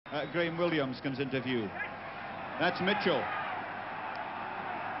Graham Williams comes into view. That's Mitchell.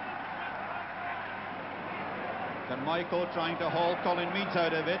 Michael trying to haul Colin Meads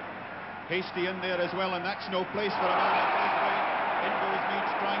out of it. Hasty in there as well, and that's no place for a man like Brisbane. In goes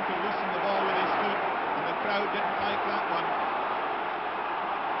Meads trying to loosen the ball with his foot, and the crowd didn't like that one.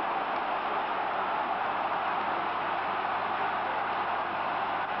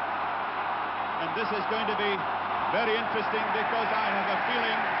 And this is going to be very interesting, because I have a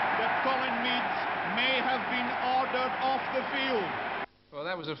feeling that Colin Meads may have been ordered off the field. Well,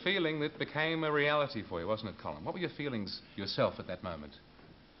 that was a feeling that became a reality for you, wasn't it, Colin? What were your feelings yourself at that moment?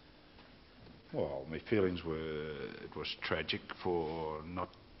 Well, my feelings were, it was tragic for, not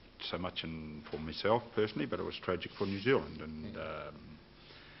so much for myself personally, but it was tragic for New Zealand. And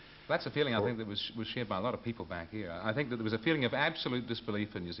that's a feeling I think that was shared by a lot of people back here. I think that there was a feeling of absolute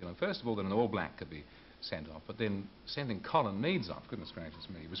disbelief in New Zealand. First of all, that an All Black could be sent off, but then sending Colin Meads off, goodness gracious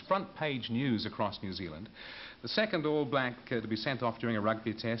me. It was front page news across New Zealand. The second All Black to be sent off during a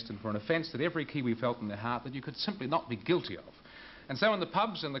rugby test, and for an offence that every Kiwi felt in their heart that you could simply not be guilty of. And so in the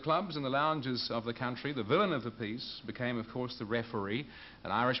pubs and the clubs and the lounges of the country, the villain of the piece became, of course, the referee,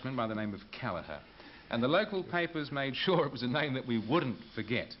 an Irishman by the name of Callagher. And the local papers made sure it was a name that we wouldn't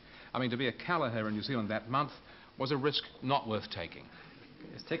forget. I mean, to be a Callagher in New Zealand that month was a risk not worth taking.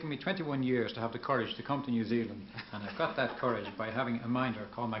 It's taken me 21 years to have the courage to come to New Zealand, and I've got that courage by having a minder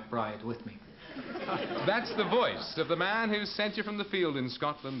called McBride with me. That's the voice of the man who sent you from the field in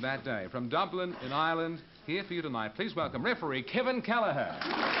Scotland that day. From Dublin in Ireland, here for you tonight, please welcome referee Kevin Callagher.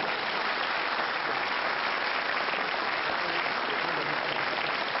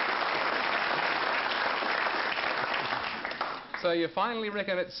 So you finally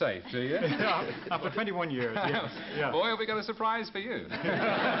reckon it's safe, do you? Yeah, after 21 years, yes. Yeah. Boy, have we got a surprise for you.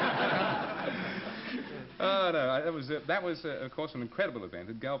 Oh, no, that was of course, an incredible event.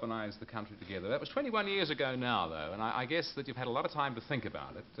 It galvanized the country together. That was 21 years ago now, though, and I guess that you've had a lot of time to think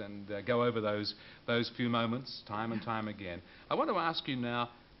about it and go over those few moments time and time again. I want to ask you now,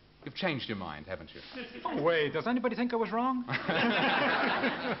 you've changed your mind, haven't you? Oh, wait, does anybody think I was wrong?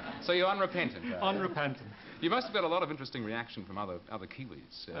 So you're unrepentant? Unrepentant. You must have got a lot of interesting reaction from other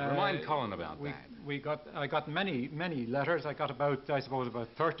Kiwis. Remind Colin about that. I got many letters. I got about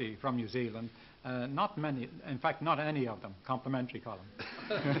 30 from New Zealand. Not many, in fact, not any of them complimentary, Colin.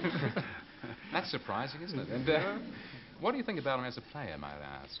 That's surprising, isn't it? And what do you think about him as a player, might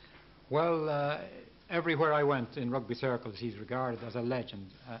I ask? Well, everywhere I went in rugby circles, he's regarded as a legend.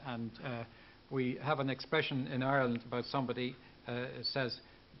 We have an expression in Ireland about somebody says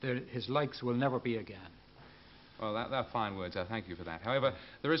his likes will never be again. Well, they're fine words. I thank you for that. However,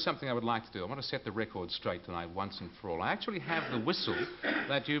 there is something I would like to do. I want to set the record straight tonight once and for all. I actually have the whistle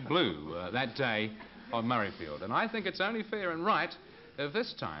that you blew that day on Murrayfield. And I think it's only fair and right if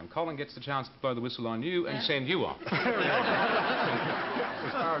this time Colin gets the chance to blow the whistle on you and send you off.